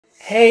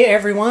Hey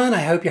everyone,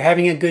 I hope you're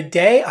having a good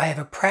day. I have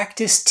a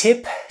practice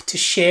tip to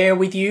share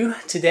with you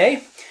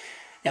today.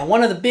 Now,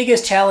 one of the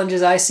biggest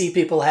challenges I see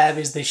people have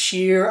is the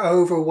sheer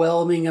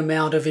overwhelming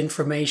amount of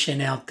information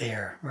out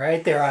there,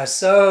 right? There are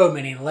so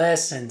many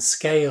lessons,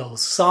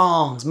 scales,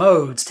 songs,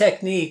 modes,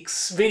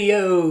 techniques,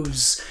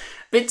 videos,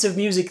 bits of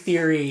music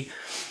theory,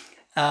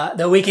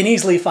 that we can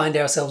easily find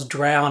ourselves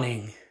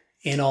drowning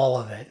in all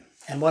of it.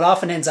 And what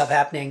often ends up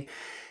happening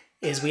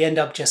is we end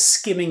up just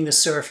skimming the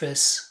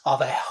surface of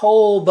a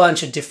whole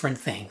bunch of different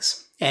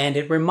things. And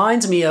it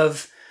reminds me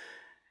of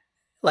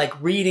like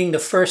reading the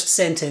first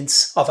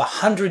sentence of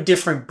 100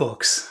 different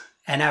books.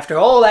 And after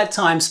all that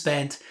time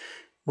spent,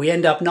 we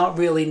end up not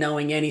really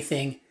knowing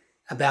anything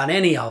about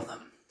any of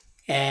them.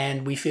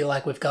 And we feel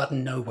like we've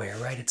gotten nowhere,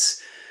 right?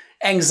 It's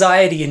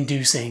anxiety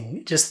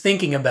inducing just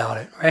thinking about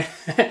it, right?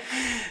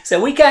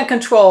 So we can't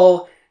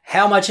control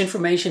how much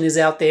information is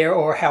out there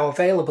or how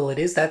available it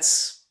is.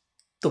 That's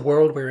the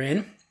world we're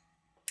in.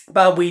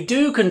 But we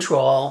do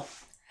control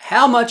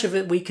how much of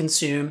it we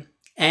consume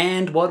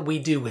and what we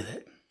do with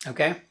it,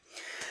 okay?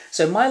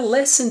 So my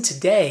lesson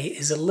today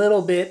is a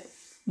little bit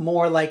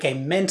more like a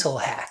mental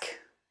hack,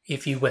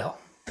 if you will.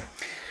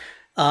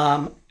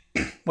 We're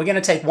going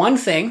to take one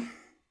thing,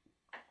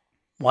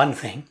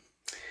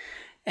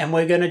 and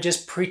we're going to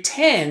just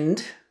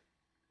pretend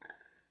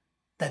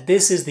that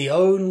this is the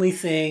only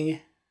thing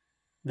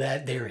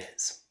that there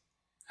is,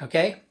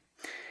 okay?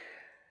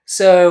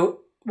 So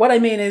what I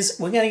mean is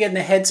we're going to get in the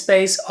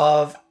headspace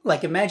of,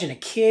 like, imagine a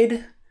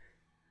kid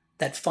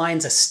that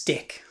finds a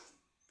stick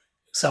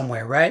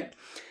somewhere, right?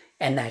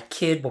 And that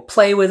kid will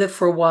play with it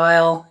for a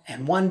while,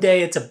 and one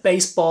day it's a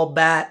baseball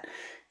bat,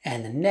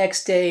 and the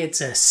next day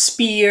it's a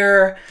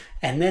spear,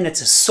 and then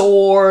it's a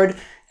sword,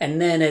 and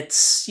then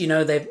it's, you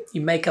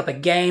make up a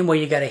game where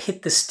you got to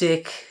hit the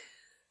stick,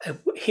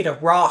 hit a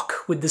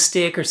rock with the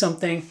stick or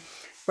something,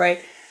 right?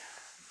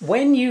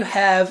 When you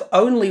have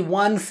only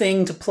one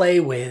thing to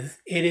play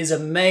with, it is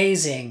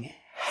amazing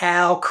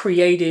how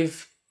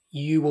creative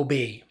you will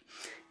be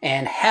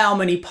and how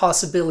many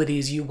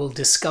possibilities you will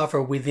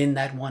discover within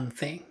that one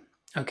thing.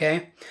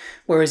 Okay?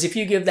 Whereas if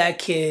you give that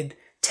kid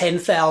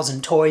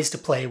 10,000 toys to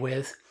play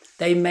with,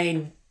 they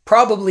may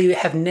probably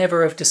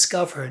never have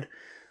discovered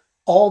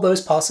all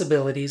those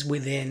possibilities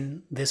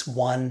within this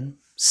one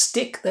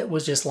stick that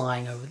was just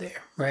lying over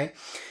there, right?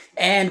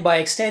 And by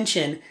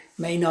extension,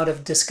 may not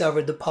have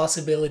discovered the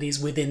possibilities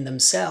within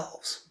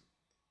themselves,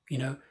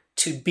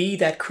 to be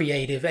that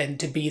creative and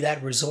to be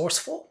that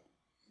resourceful.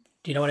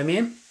 Do you know what I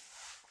mean?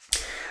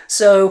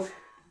 So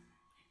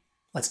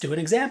let's do an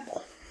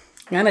example.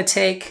 I'm going to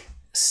take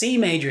C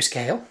major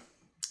scale,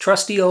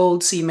 trusty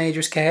old C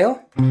major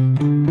scale.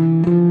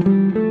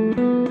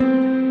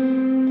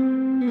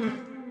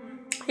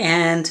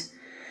 And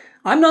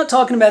I'm not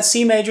talking about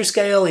C major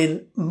scale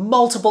in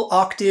multiple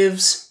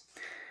octaves.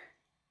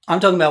 I'm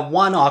talking about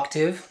one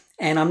octave,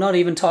 and I'm not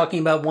even talking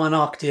about one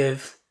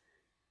octave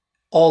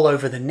all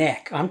over the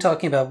neck. I'm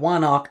talking about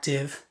one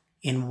octave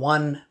in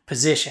one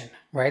position,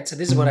 right? So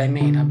this is what I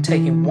mean. I'm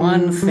taking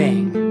one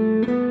thing,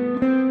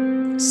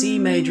 C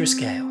major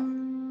scale,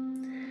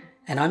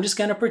 and I'm just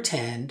going to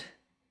pretend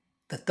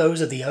that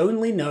those are the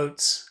only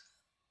notes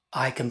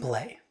I can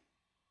play.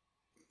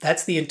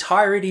 That's the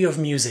entirety of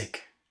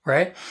music,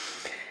 right?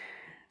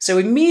 So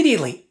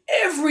immediately,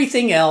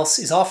 everything else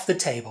is off the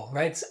table,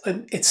 right?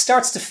 It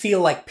starts to feel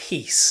like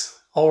peace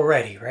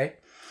already, right?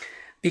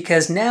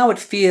 Because now it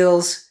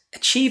feels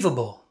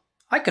achievable.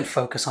 I can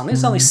focus on this.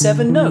 It's only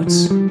 7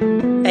 notes.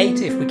 8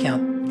 if we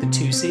count the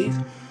 2 C's.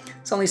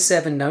 It's only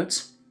 7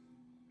 notes.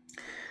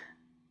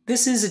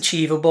 This is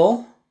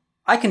achievable.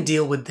 I can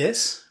deal with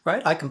this,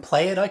 right? I can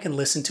play it, I can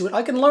listen to it,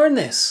 I can learn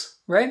this,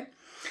 right?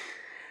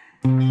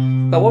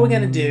 But what we're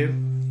going to do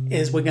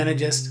is we're going to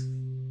just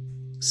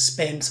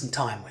spend some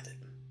time with it,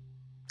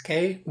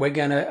 okay? We're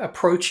going to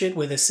approach it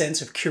with a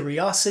sense of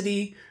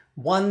curiosity,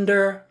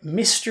 wonder,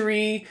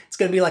 mystery. It's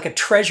going to be like a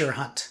treasure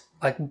hunt.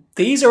 Like,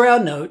 these are our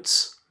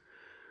notes.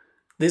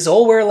 This is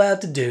all we're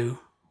allowed to do.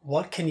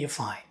 What can you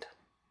find?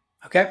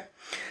 Okay?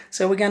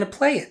 So we're going to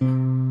play it.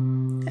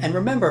 And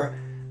remember,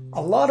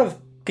 a lot of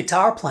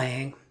guitar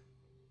playing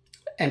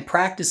and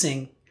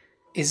practicing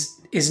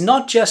is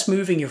not just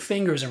moving your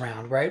fingers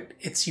around, right?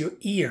 It's your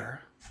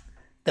ear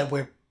that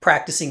we're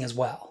practicing as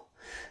well.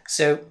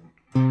 So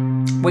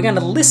we're going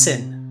to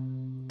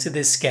listen to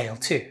this scale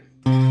too.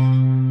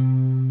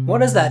 What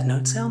does that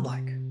note sound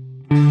like?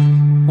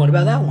 What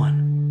about that one?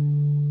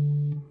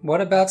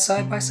 What about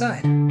side by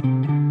side?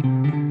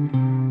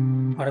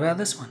 What about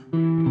this one?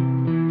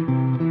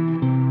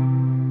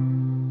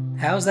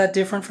 How is that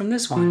different from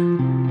this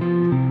one?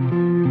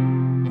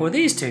 Or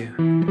these two?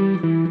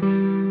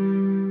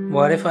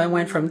 What if I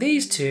went from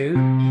these two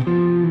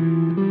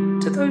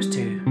to those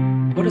two?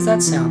 What does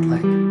that sound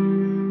like?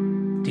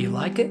 Do you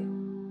like it?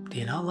 Do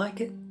you not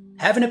like it?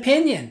 Have an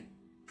opinion,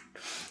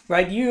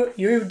 right?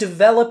 You're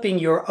developing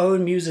your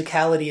own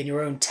musicality and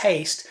your own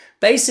taste.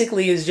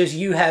 Basically is just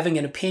you having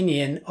an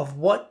opinion of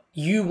what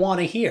you want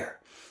to hear,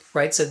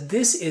 right? So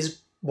this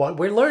is what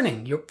we're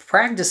learning. You're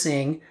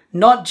practicing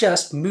not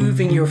just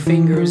moving your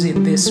fingers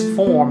in this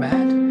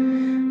format.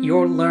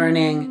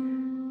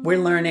 We're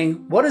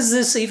learning, what does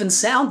this even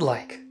sound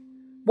like?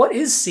 What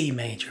is C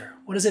major?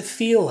 What does it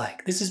feel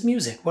like? This is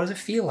music. What does it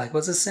feel like?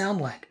 What does it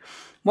sound like?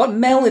 What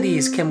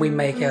melodies can we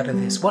make out of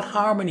this? What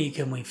harmony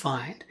can we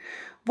find?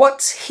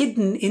 What's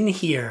hidden in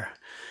here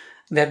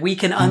that we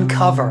can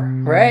uncover,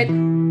 right?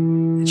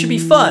 It should be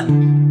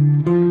fun.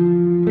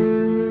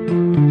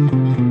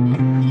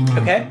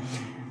 Okay?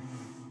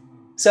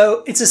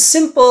 So it's a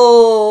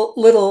simple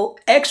little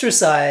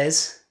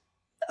exercise,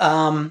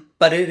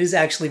 but it is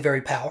actually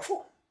very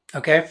powerful.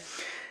 Okay?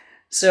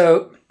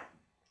 So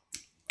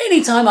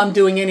anytime I'm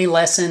doing any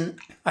lesson,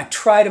 I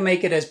try to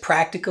make it as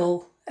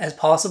practical as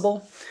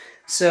possible.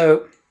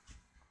 So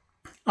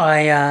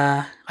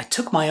I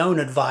took my own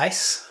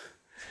advice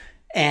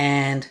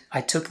and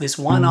I took this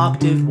 1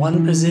 octave,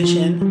 1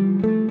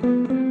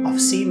 position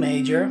of C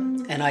major,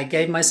 and I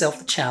gave myself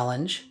the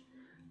challenge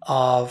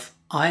of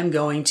I'm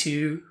going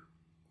to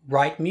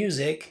write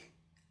music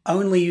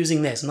only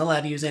using this. I'm not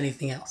allowed to use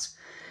anything else.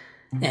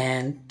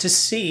 And to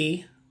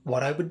see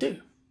what I would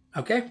do.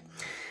 Okay?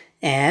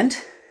 And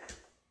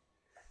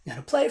I'm going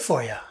to play it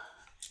for you.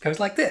 It goes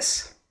like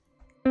this.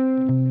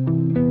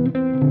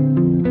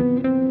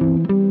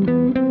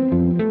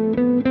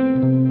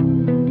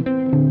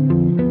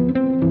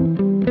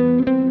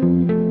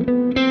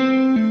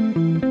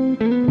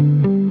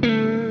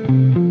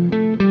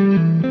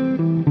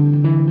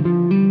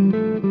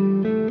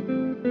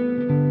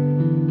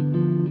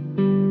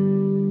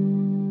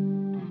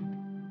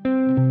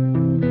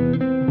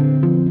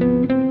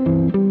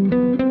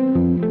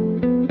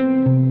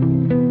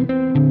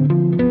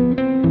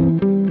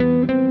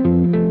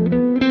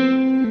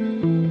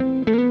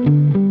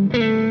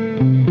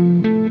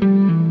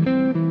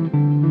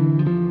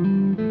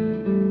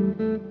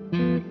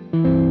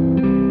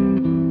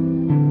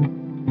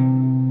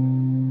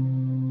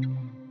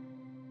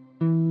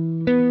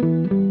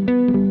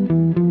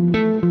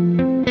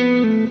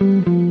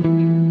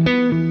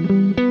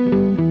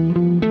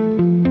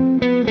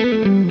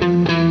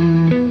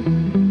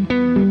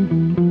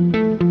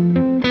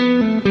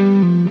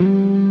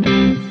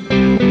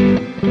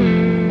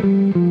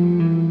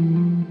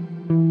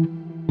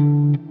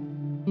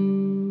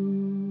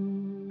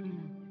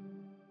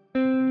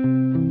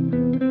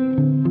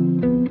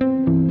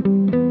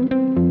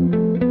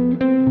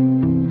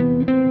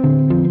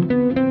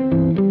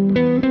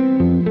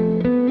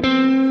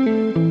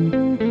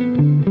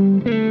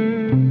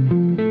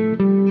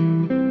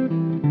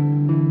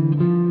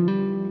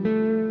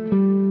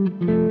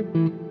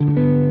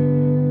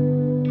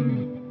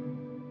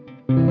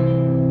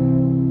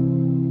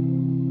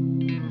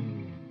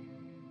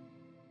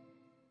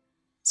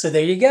 So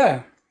there you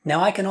go.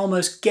 Now I can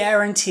almost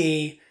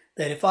guarantee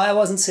that if I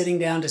wasn't sitting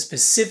down to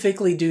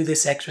specifically do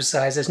this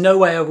exercise, there's no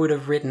way I would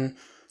have written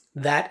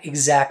that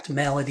exact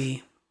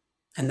melody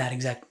and that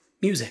exact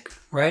music,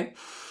 right?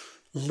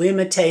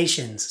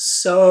 Limitations,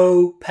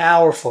 so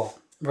powerful,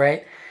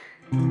 right?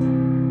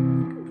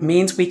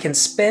 Means we can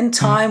spend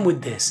time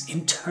with this,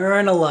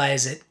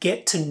 internalize it,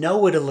 get to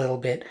know it a little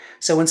bit.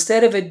 So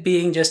instead of it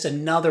being just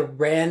another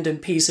random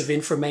piece of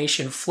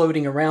information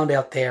floating around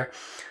out there,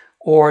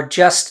 or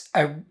just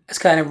a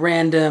kind of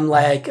random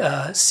like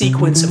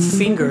sequence of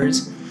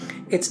fingers,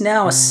 it's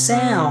now a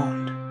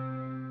sound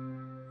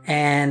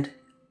and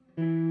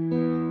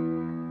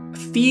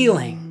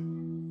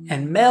feeling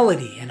and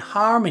melody and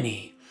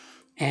harmony.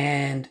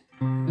 And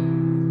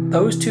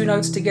those 2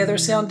 notes together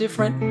sound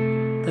different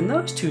than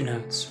those 2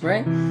 notes,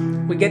 right?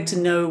 We get to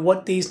know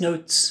what these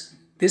notes,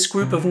 this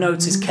group of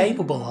notes is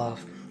capable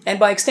of. And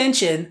by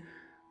extension,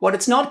 what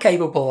it's not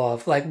capable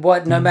of. Like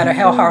what, no matter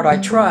how hard I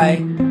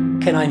try,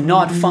 can I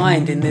not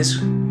find in this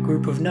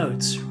group of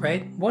notes,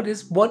 right? What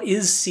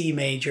is C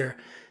major?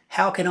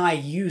 How can I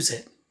use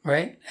it,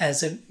 right?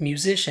 As a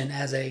musician,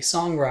 as a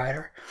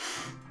songwriter.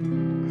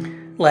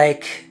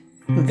 Like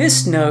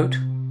this note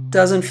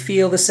doesn't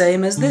feel the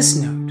same as this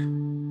note.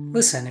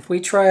 Listen, if we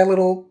try a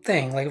little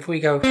thing, like if we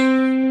go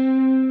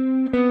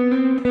and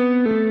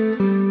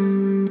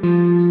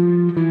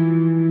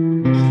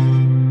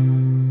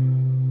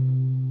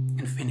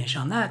finish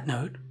on that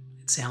note,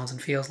 it sounds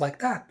and feels like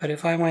that. But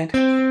if I went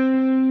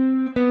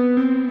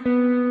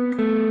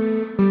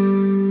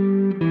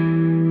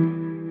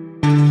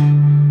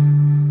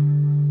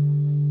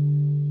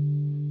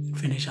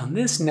finish on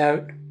this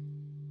note,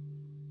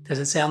 does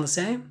it sound the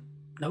same?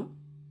 Nope.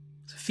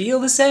 Does it feel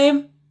the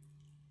same?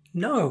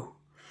 No.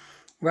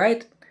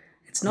 Right?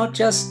 It's not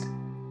just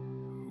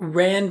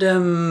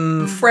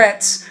random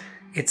frets.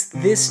 It's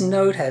this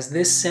note has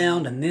this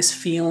sound and this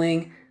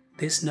feeling.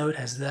 This note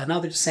has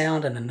another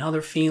sound and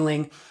another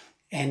feeling.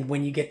 And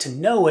when you get to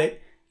know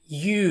it,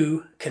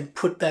 you can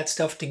put that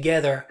stuff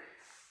together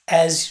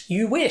as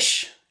you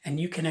wish. And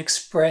you can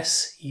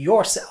express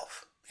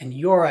yourself and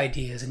your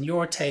ideas and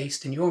your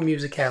taste and your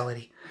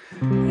musicality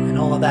and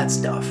all of that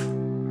stuff,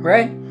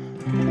 right?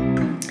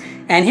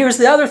 And here's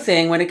the other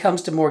thing when it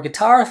comes to more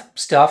guitar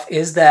stuff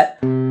is that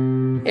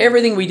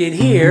everything we did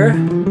here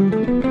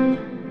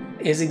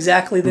is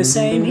exactly the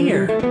same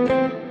here.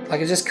 I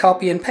can just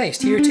copy and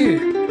paste here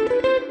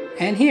too,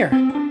 and here.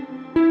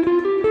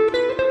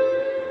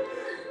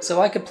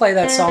 So I could play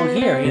that song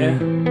here, you know,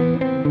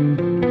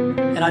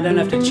 and I don't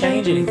have to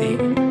change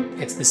anything.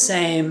 It's the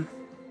same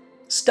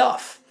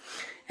stuff.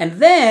 And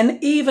then,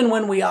 even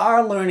when we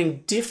are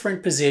learning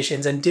different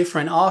positions and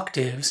different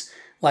octaves,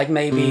 like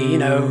maybe, you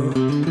know,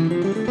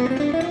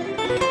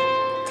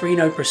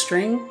 3-note per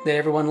string that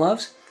everyone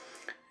loves,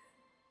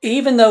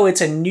 even though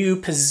it's a new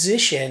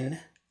position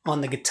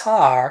on the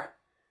guitar,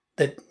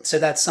 so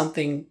that's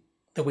something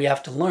that we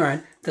have to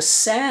learn, the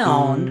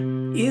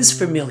sound is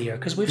familiar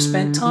because we've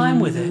spent time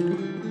with it,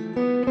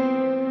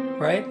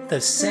 right? The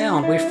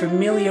sound, we're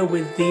familiar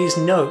with these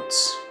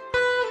notes,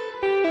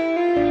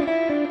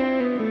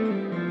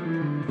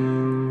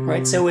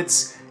 right? So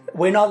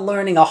we're not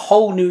learning a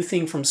whole new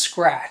thing from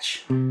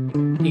scratch.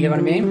 You get what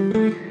I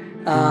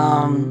mean?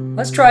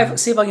 Let's try,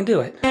 see if I can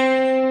do it.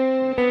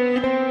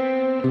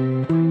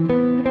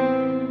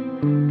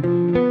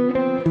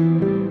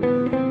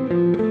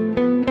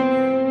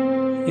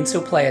 You can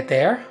still play it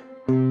there.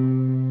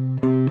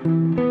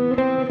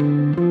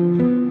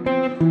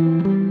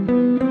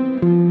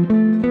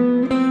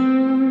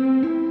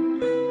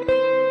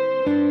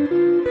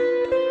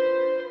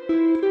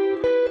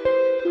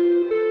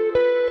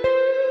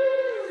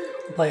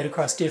 Play it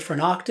across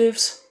different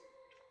octaves,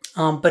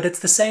 but it's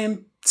the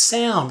same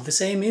sound, the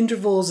same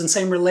intervals and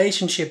same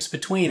relationships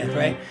between it,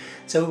 right?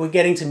 So we're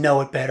getting to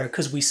know it better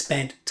because we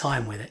spent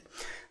time with it.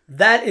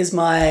 That is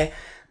my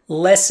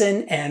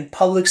lesson and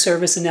public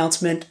service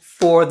announcement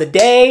for the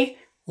day.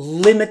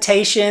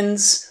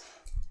 Limitations.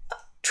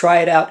 Try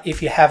it out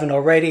if you haven't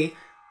already.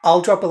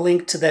 I'll drop a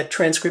link to that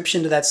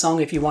transcription to that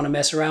song if you want to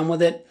mess around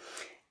with it.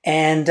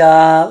 And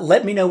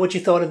let me know what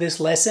you thought of this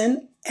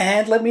lesson,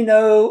 and let me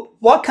know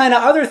what kind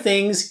of other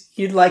things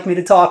you'd like me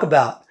to talk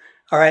about.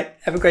 All right,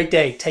 have a great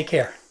day. Take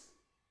care.